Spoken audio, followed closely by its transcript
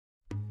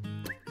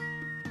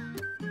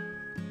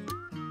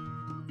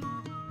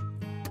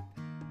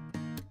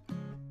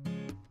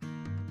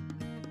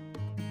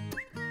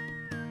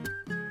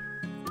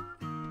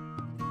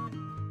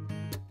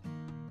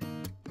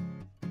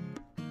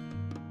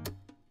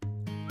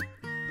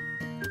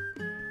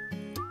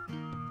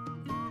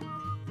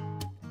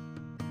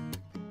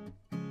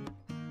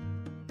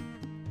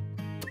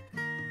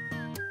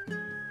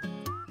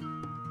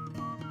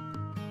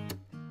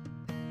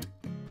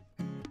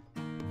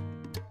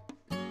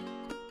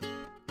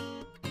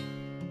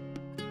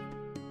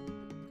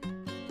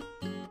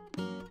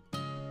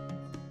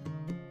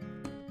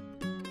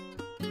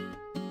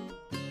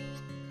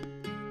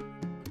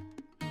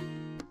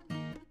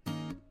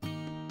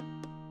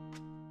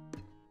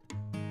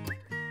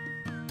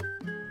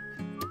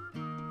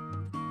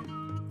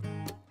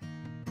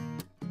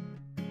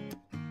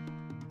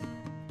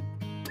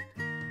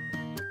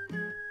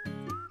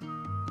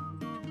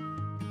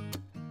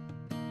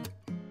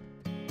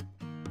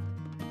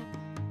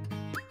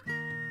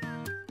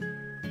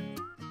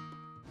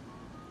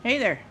Hey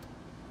there.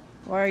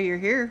 While you're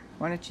here,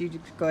 why don't you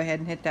just go ahead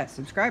and hit that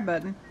subscribe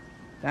button.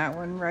 That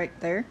one right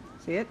there.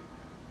 See it?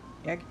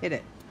 Yeah, hit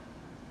it.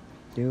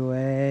 Do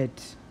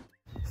it.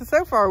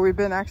 So far we've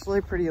been actually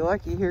pretty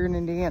lucky here in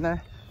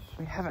Indiana.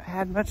 We haven't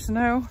had much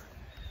snow.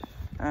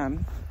 Not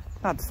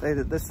to say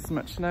that this is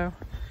much snow.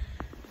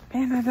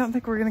 And I don't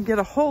think we're gonna get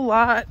a whole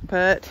lot,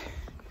 but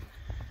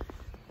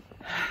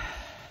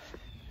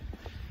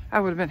I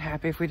would have been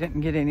happy if we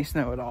didn't get any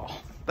snow at all.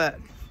 But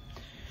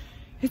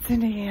it's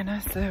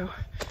Indiana, so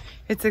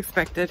it's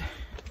expected.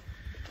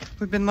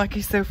 We've been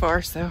lucky so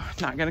far, so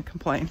not gonna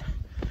complain.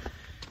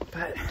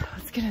 But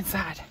let's get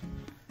inside.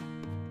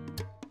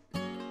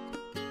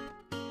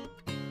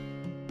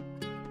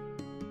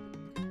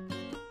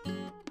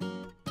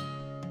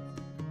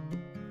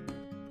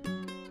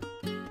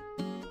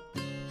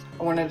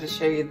 I wanted to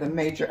show you the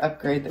major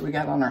upgrade that we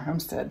got on our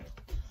homestead.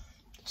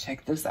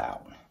 Check this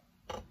out.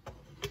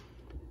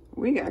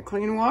 We got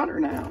clean water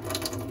now.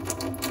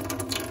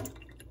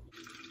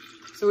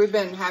 So we've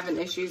been having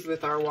issues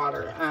with our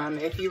water.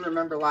 If you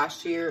remember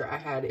last year, I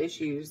had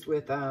issues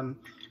with our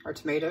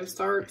tomato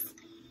starts.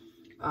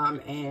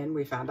 And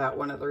we found out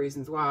one of the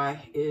reasons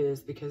why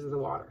is because of the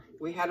water.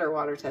 We had our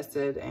water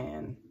tested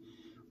and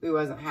we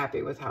wasn't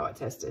happy with how it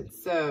tested.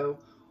 So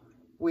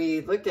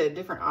we looked at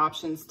different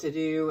options to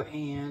do,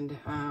 and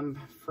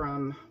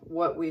from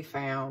what we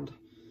found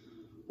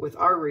with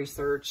our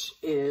research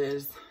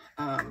is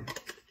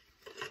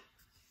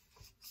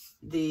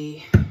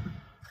the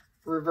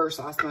reverse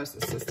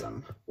osmosis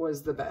system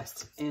was the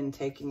best in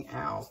taking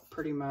out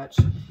pretty much.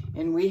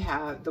 And we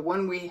have, the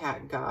one we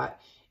had got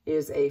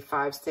is a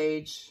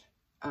 5-stage,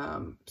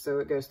 so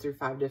it goes through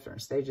 5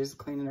 different stages of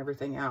cleaning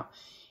everything out.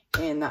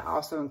 And that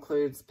also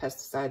includes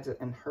pesticides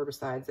and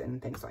herbicides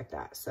and things like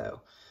that. So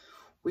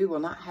we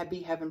will not be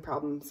having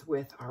problems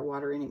with our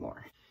water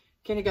anymore.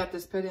 Kenny got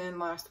this put in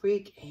last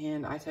week,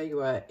 and I tell you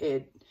what,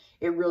 it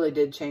really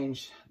did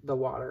change the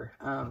water.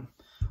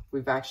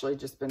 We've actually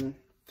just been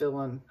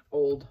filling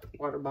old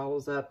water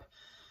bottles up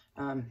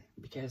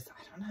because,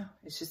 I don't know,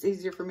 it's just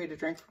easier for me to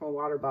drink from a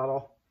water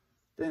bottle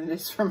than it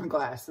is from a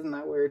glass. Isn't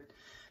that weird?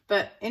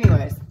 But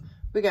anyways,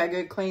 we got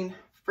good, clean,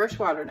 fresh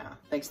water now,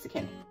 thanks to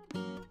Kenny.